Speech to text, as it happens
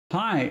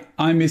Hi,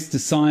 I'm Mr.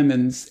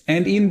 Simons,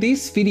 and in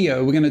this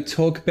video we're going to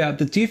talk about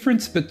the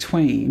difference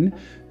between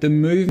the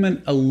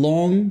movement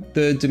along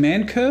the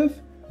demand curve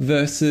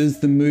versus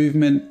the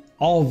movement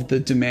of the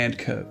demand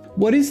curve.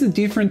 What is the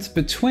difference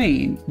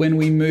between when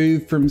we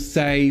move from,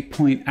 say,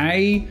 point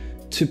A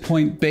to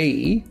point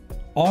B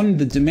on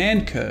the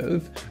demand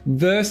curve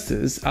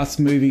versus us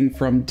moving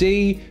from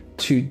D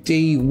to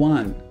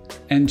D1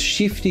 and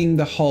shifting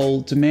the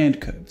whole demand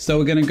curve? So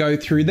we're going to go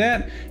through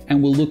that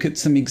and we'll look at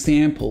some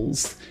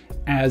examples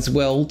as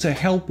well to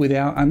help with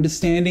our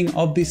understanding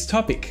of this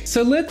topic.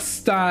 So let's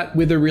start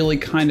with a really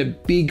kind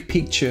of big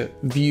picture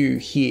view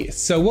here.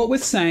 So what we're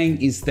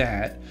saying is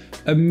that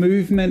a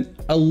movement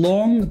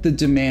along the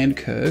demand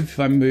curve, if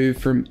I move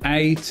from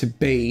A to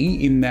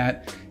B in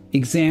that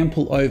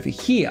example over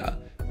here,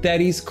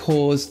 that is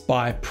caused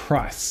by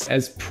price.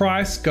 As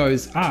price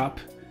goes up,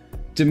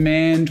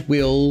 demand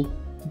will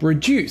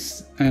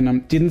reduce, and I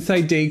didn't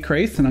say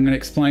decrease, and I'm going to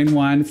explain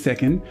why in a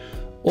second.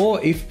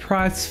 Or if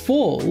price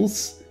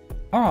falls,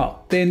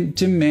 then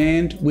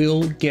demand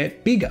will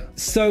get bigger.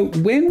 So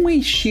when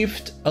we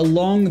shift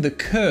along the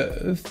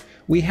curve,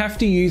 we have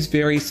to use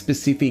very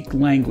specific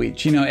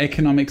language. You know,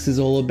 economics is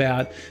all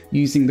about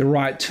using the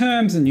right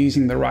terms and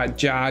using the right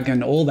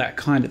jargon, all that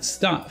kind of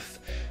stuff.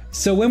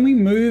 So when we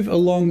move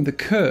along the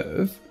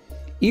curve,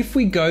 if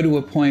we go to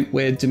a point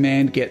where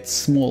demand gets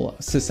smaller,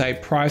 so say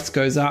price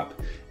goes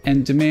up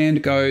and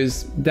demand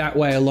goes that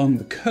way along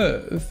the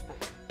curve,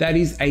 that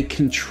is a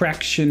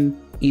contraction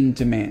in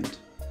demand.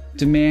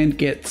 Demand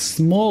gets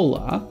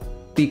smaller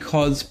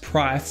because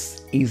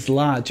price is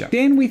larger.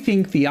 Then we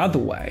think the other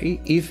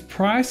way. If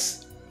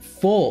price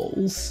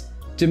falls,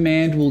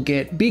 demand will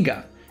get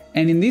bigger.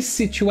 And in this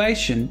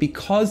situation,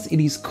 because it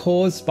is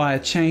caused by a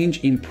change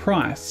in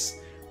price,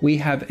 we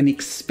have an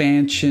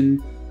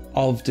expansion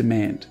of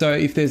demand. So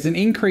if there's an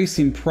increase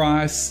in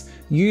price,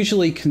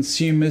 usually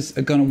consumers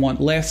are going to want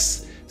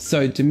less,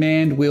 so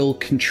demand will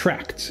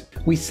contract.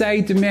 We say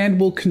demand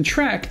will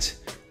contract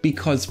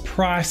because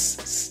price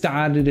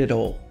started it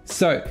all.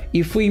 So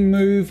if we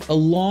move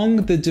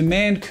along the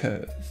demand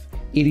curve,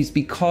 it is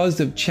because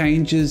of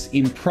changes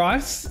in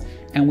price,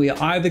 and we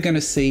are either going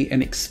to see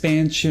an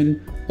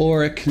expansion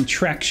or a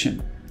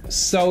contraction.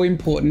 So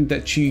important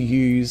that you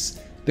use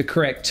the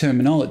correct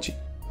terminology.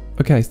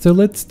 Okay, so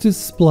let's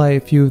display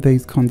a few of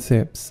these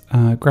concepts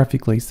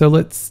graphically. So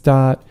let's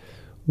start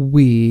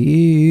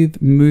with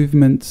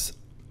movements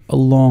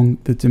along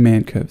the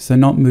demand curve. So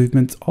not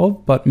movements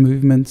of, but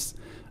movements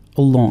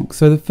along.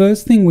 So the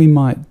first thing we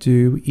might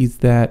do is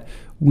that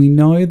we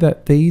know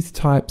that these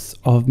types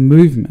of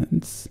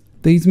movements,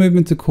 these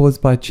movements are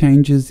caused by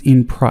changes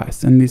in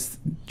price. And this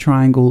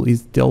triangle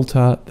is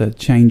delta that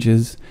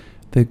changes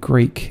the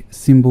Greek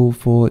symbol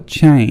for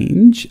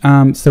change.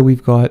 So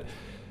we've got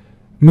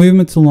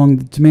movements along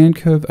the demand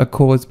curve are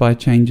caused by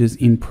changes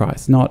in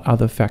price, not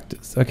other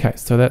factors. Okay,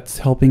 so that's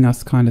helping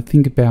us kind of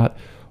think about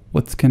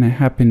what's going to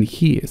happen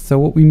here. So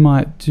what we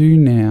might do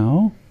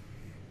now,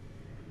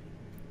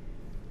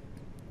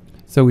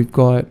 so we've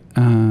got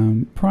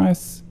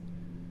price,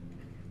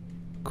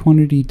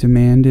 quantity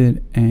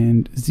demanded,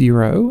 and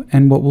 0.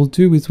 And what we'll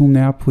do is we'll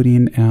now put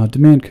in our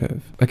demand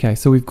curve. Okay,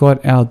 so we've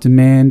got our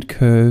demand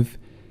curve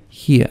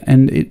here.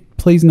 And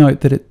please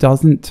note that it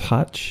doesn't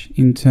touch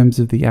in terms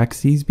of the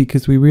axes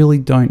because we really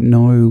don't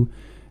know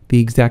the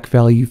exact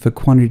value for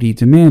quantity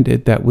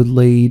demanded that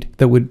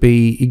would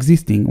be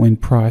existing when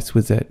price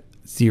was at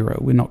 0.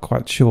 We're not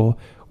quite sure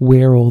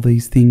where all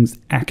these things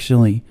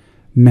actually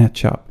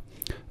match up.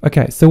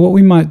 Okay, so what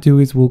we might do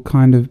is we'll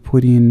kind of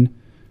put in,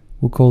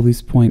 we'll call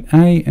this point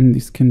A, and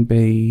this can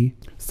be,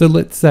 so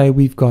let's say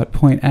we've got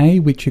point A,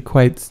 which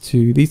equates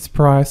to this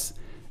price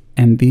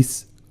and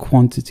this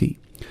quantity.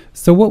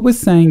 So what we're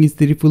saying is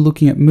that if we're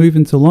looking at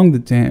movements along the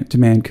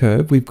demand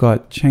curve, we've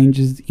got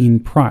changes in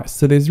price.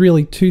 So there's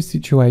really two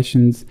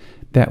situations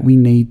that we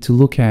need to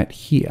look at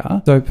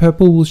here. So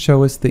purple will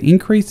show us the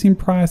increase in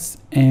price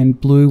and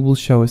blue will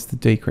show us the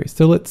decrease.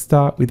 So let's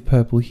start with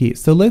purple here.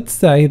 So let's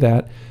say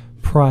that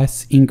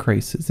price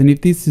increases, and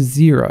if this is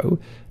 0,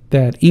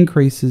 that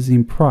increases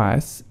in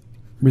price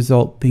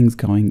result things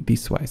going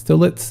this way. So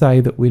let's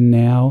say that we're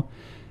now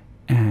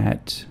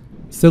at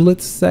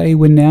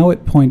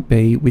point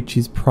B, which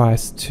is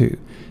price 2.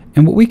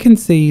 And what we can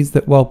see is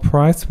that while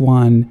price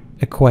 1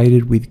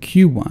 equated with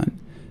Q1,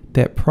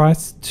 that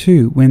price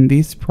 2, when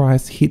this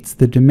price hits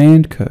the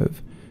demand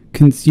curve,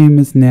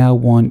 consumers now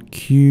want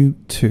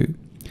Q2.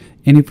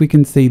 And if we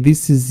can see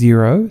this is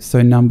 0,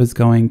 so numbers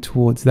going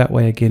towards that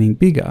way are getting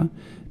bigger,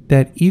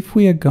 that if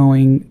we are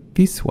going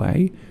this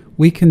way,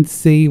 we can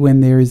see when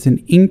there is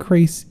an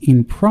increase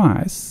in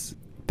price,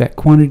 that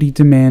quantity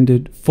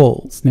demanded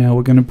falls. Now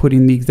we're going to put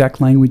in the exact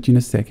language in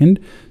a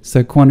second.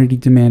 So quantity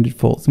demanded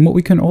falls. And what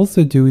we can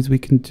also do is we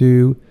can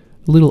do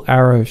a little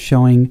arrow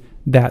showing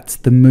that's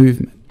the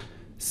movement.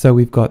 So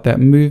we've got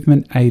that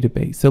movement A to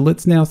B. So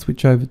let's now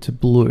switch over to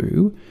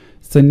blue.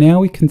 So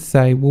now we can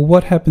say, well,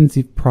 what happens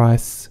if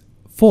price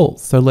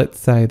falls? So let's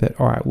say that,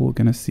 all right, we're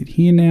going to sit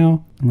here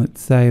now, and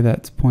let's say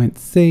that's point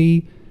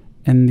C,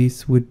 and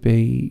this would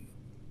be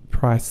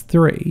price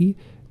 3,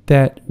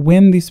 that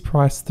when this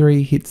price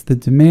 3 hits the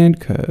demand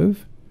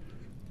curve,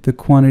 the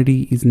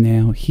quantity is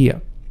now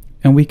here.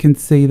 And we can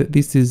see that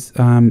this is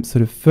sort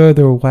of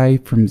further away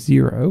from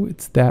 0.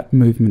 It's that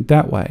movement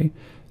that way.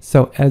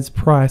 So as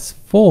price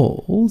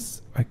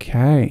falls,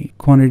 okay,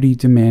 quantity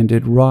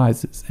demanded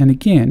rises. And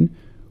again,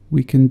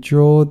 we can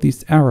draw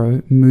this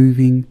arrow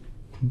moving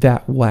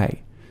that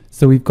way.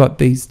 So we've got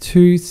these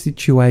two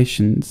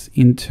situations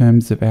in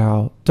terms of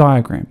our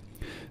diagram.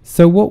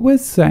 So what we're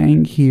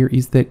saying here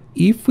is that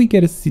if we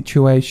get a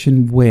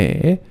situation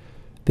where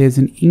there's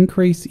an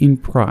increase in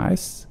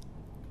price,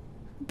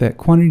 that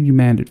quantity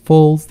demanded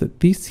falls, that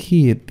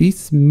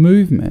this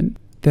movement,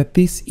 that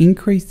this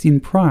increase in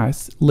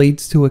price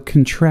leads to a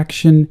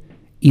contraction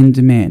in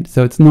demand.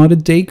 So it's not a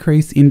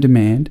decrease in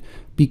demand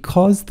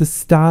because the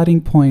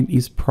starting point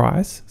is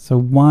price. So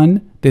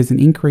 1, there's an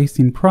increase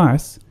in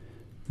price.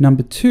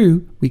 Number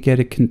 2, we get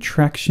a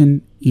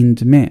contraction in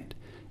demand.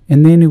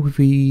 And then if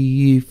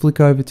we flick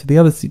over to the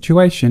other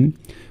situation,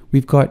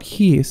 we've got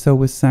here, so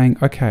we're saying,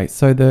 okay,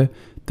 so the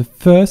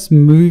first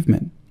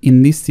movement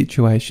in this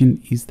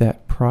situation is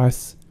that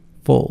price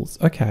falls.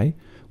 Okay,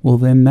 well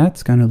then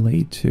that's going to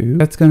lead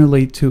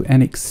to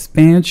an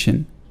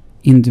expansion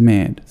in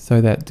demand.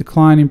 So that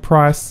decline in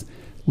price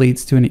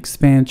leads to an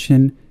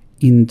expansion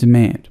in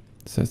demand.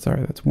 So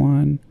sorry, that's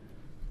 1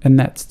 and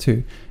that's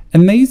 2.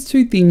 And these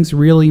two things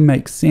really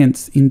make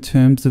sense in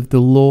terms of the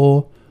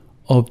law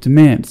of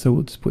demand. So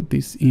we'll just put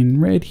this in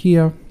red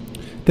here.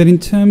 That in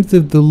terms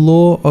of the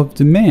law of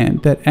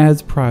demand, that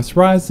as price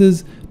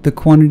rises, the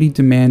quantity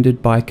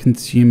demanded by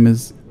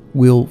consumers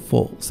will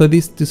fall. So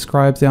this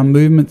describes our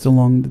movements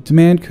along the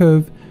demand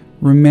curve.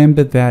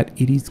 Remember that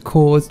it is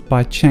caused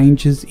by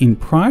changes in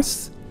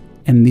price,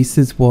 and this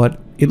is what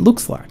it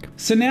looks like.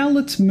 So now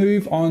let's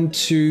move on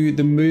to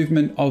the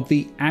movement of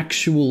the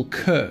actual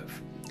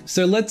curve.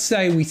 So let's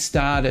say we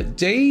start at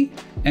D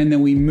and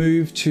then we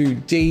move to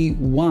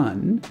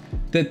D1,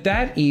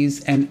 that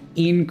is an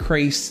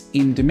increase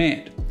in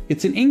demand.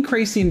 It's an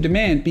increase in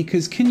demand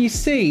because can you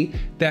see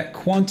that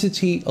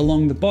quantity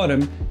along the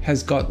bottom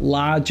has got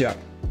larger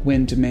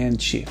when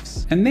demand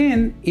shifts? And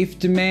then if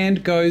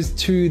demand goes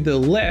to the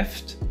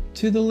left,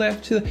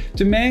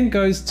 demand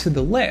goes to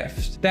the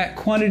left, that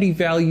quantity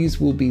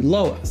values will be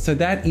lower. So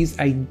that is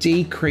a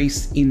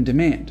decrease in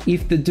demand.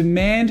 If the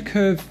demand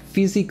curve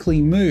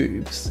physically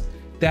moves,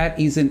 that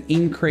is an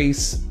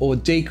increase or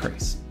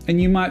decrease.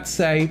 And you might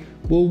say,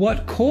 well,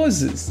 what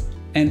causes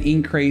an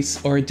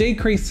increase or a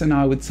decrease? And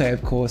I would say,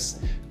 of course,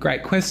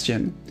 great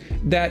question,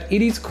 that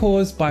it is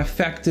caused by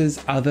factors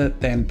other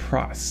than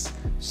price.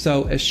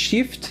 So a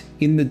shift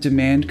in the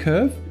demand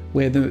curve,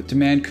 where the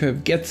demand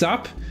curve gets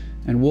up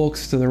and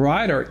walks to the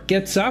right, or it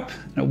gets up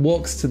and it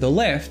walks to the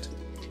left,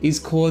 is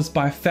caused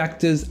by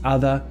factors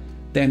other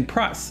than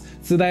price.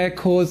 So they are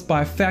caused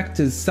by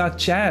factors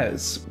such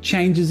as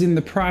changes in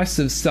the price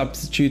of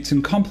substitutes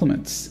and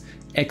complements,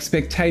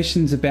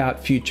 expectations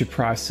about future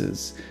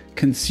prices,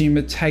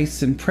 consumer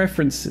tastes and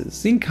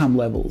preferences, income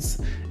levels,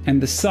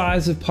 and the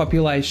size of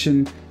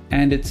population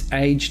and its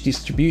age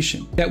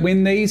distribution. That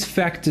when these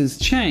factors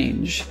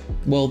change,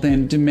 well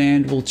then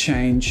demand will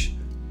change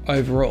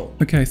overall.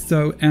 Okay,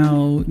 so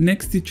our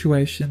next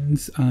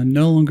situations are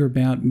no longer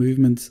about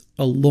movements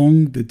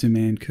along the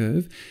demand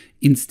curve.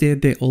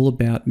 Instead, they're all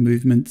about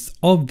movements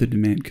of the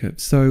demand curve.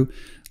 So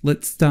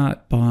let's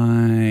start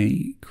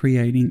by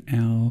creating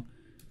our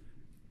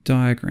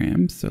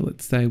diagram. So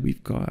let's say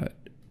we've got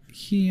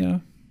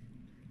here,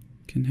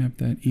 can have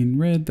that in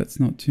red, that's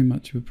not too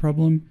much of a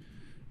problem.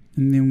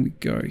 And then we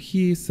go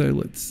here, so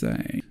let's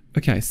say,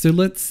 okay, so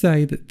let's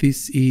say that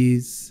this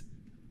is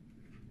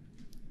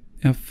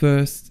our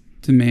first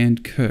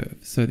demand curve.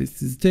 So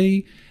this is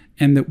D,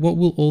 and that what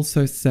we'll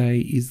also say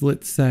is,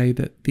 let's say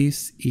that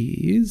this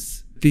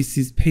is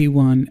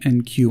P1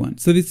 and Q1.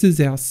 So this is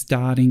our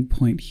starting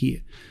point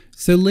here.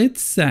 So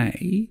let's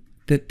say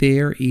that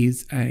there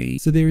is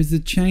a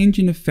change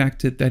in a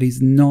factor that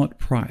is not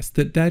price,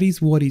 that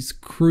is what is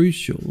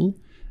crucial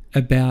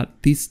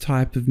about this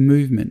type of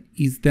movement,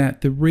 is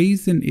that the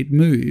reason it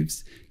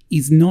moves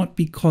is not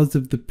because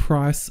of the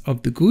price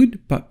of the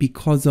good, but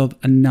because of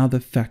another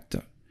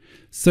factor.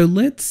 So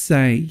let's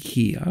say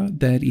here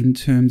that in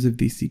terms of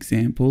this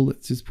example,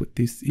 let's just put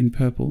this in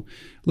purple.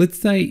 Let's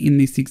say in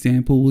this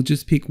example, we'll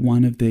just pick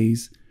one of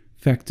these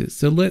factors.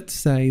 So let's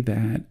say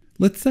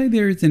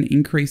there is an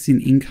increase in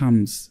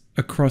incomes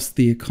across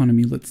the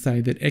economy. Let's say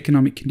that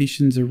economic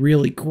conditions are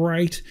really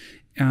great.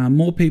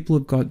 More people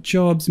have got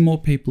jobs, more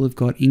people have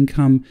got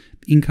income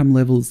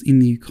levels in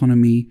the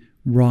economy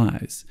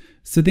rise.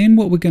 So then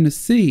what we're going to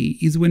see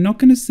is we're not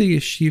going to see a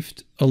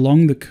shift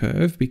along the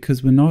curve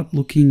because we're not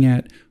looking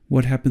at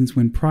what happens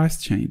when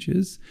price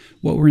changes.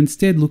 What we're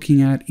instead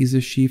looking at is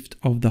a shift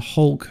of the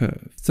whole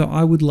curve. So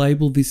I would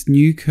label this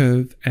new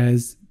curve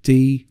as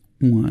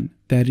D1,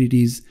 that it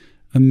is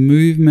a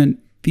movement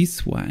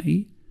this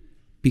way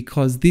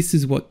because this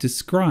is what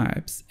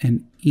describes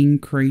an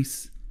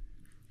increase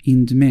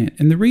in demand.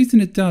 And the reason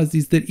it does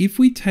is that if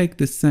we take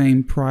the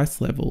same price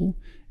level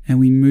and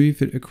we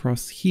move it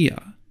across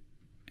here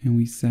and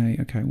we say,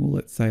 okay, well,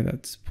 let's say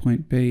that's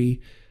point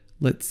B,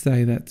 let's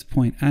say that's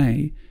point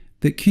A,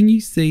 that can you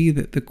see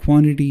that the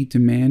quantity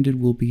demanded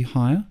will be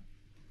higher?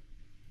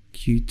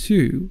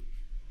 Q2,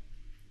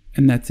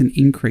 and that's an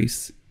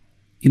increase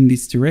in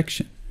this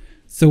direction.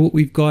 So what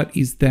we've got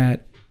is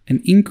that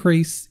an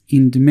increase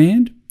in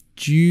demand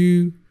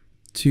due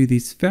to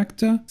this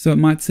factor. So it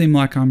might seem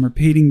like I'm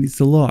repeating this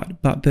a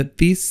lot, but that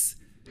this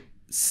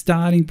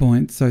starting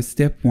point, so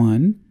step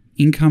 1,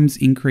 incomes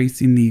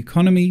increase in the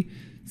economy.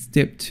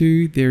 Step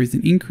 2, there is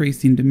an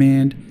increase in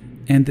demand,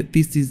 and that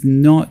this is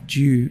not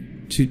due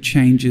to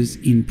changes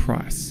in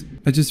price.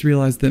 I just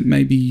realized that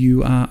maybe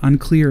you are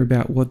unclear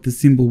about what the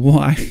symbol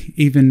Y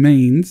even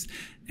means,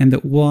 and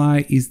that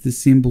Y is the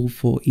symbol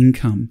for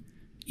income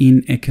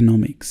in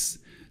economics.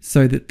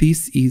 So that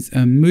this is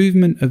a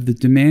movement of the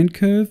demand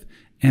curve,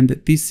 and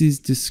that this is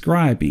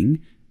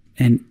describing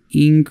an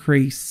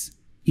increase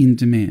in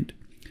demand.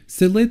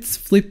 So let's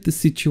flip the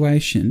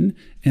situation,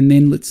 and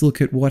then let's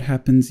look at what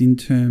happens in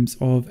terms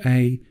of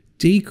a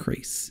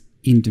decrease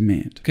in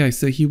demand. Okay,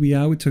 so here we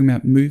are, we're talking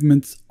about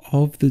movements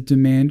of the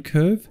demand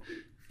curve.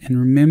 And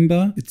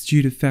remember, it's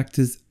due to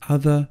factors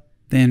other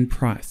than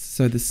price.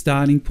 So the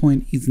starting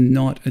point is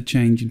not a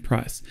change in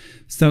price.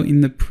 So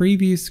in the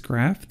previous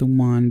graph, the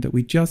one that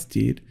we just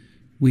did,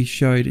 we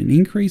showed an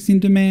increase in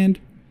demand.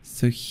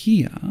 So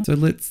here, so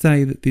let's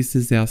say that this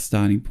is our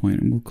starting point,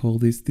 and we'll call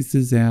this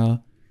is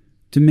our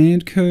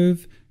demand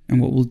curve.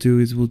 And what we'll do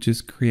is we'll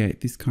just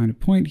create this kind of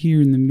point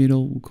here in the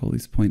middle. We'll call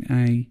this point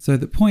A. So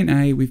the point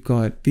A, we've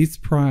got this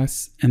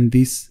price and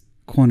this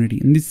quantity,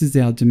 and this is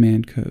our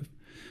demand curve.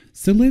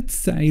 So let's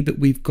say that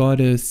we've got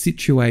a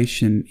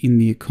situation in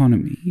the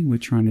economy. We're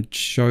trying to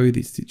show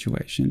this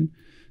situation.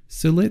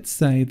 So let's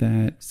say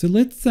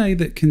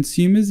that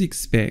consumers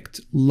expect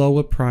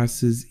lower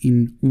prices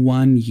in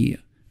 1 year,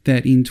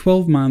 that in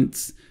 12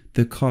 months,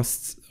 the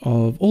costs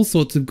of all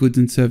sorts of goods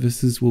and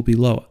services will be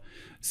lower.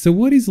 So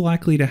what is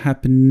likely to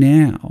happen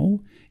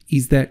now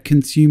is that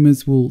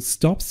consumers will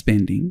stop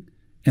spending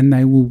and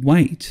they will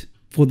wait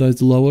for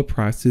those lower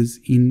prices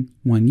in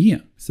 1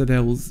 year. So they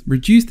will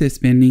reduce their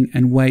spending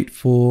and wait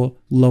for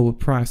lower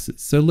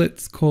prices. So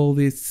let's call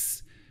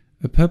this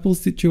a purple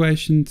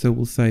situation. So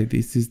we'll say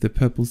this is the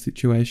purple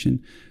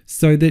situation.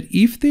 So that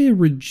if they're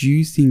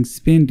reducing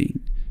spending,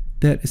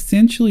 that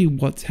essentially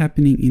what's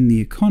happening in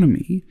the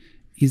economy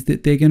is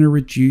that they're going to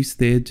reduce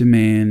their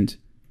demand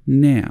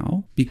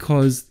now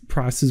because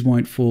prices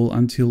won't fall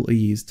until a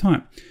year's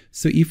time.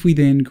 So if we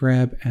then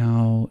grab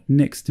our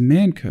next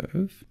demand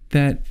curve,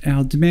 that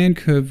our demand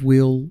curve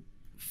will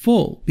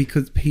fall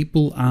because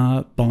people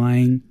are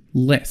buying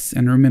less.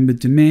 And remember,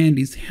 demand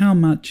is how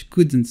much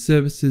goods and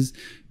services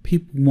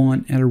people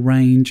want at a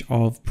range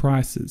of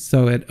prices.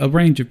 So at a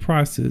range of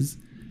prices,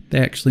 they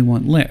actually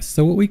want less.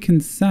 So what we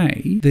can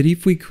say that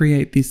if we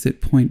create this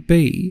at point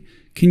B,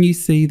 can you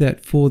see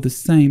that for the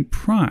same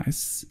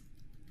price,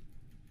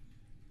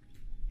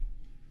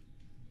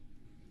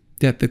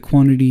 that the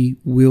quantity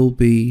will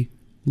be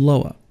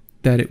lower,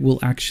 that it will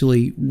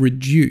actually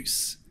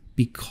reduce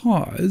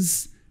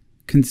because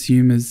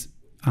consumers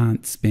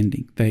aren't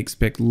spending. They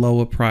expect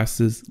lower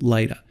prices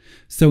later.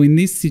 So in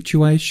this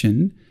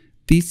situation,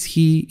 this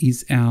here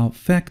is our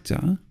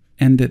factor,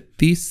 and that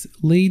this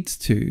leads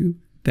to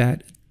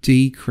that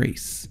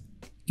decrease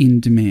in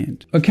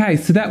demand. Okay,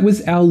 so that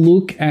was our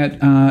look at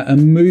a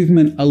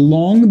movement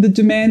along the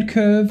demand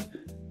curve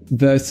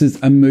versus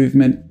a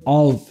movement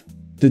of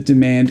the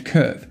demand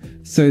curve.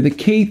 So the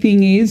key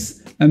thing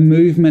is a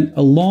movement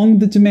along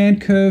the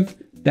demand curve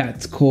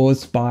that's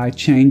caused by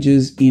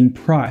changes in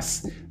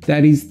price.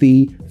 That is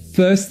the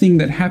first thing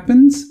that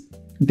happens.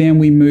 Then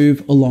we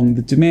move along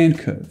the demand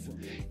curve.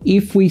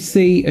 If we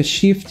see a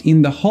shift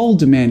in the whole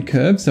demand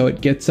curve, so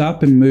it gets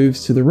up and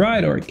moves to the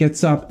right, or it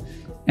gets up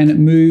and it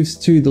moves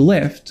to the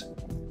left,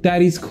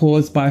 that is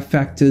caused by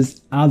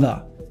factors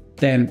other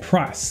than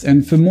price.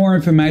 And for more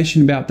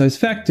information about those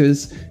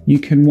factors, you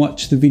can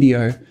watch the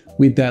video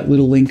with that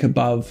little link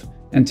above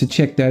and to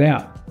check that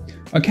out.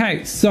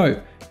 Okay,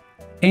 so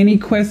any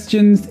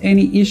questions,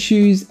 any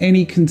issues,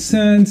 any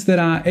concerns that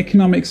are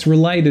economics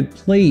related,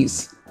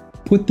 please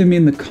put them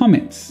in the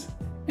comments.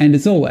 And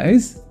as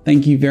always,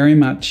 thank you very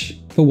much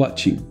for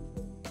watching.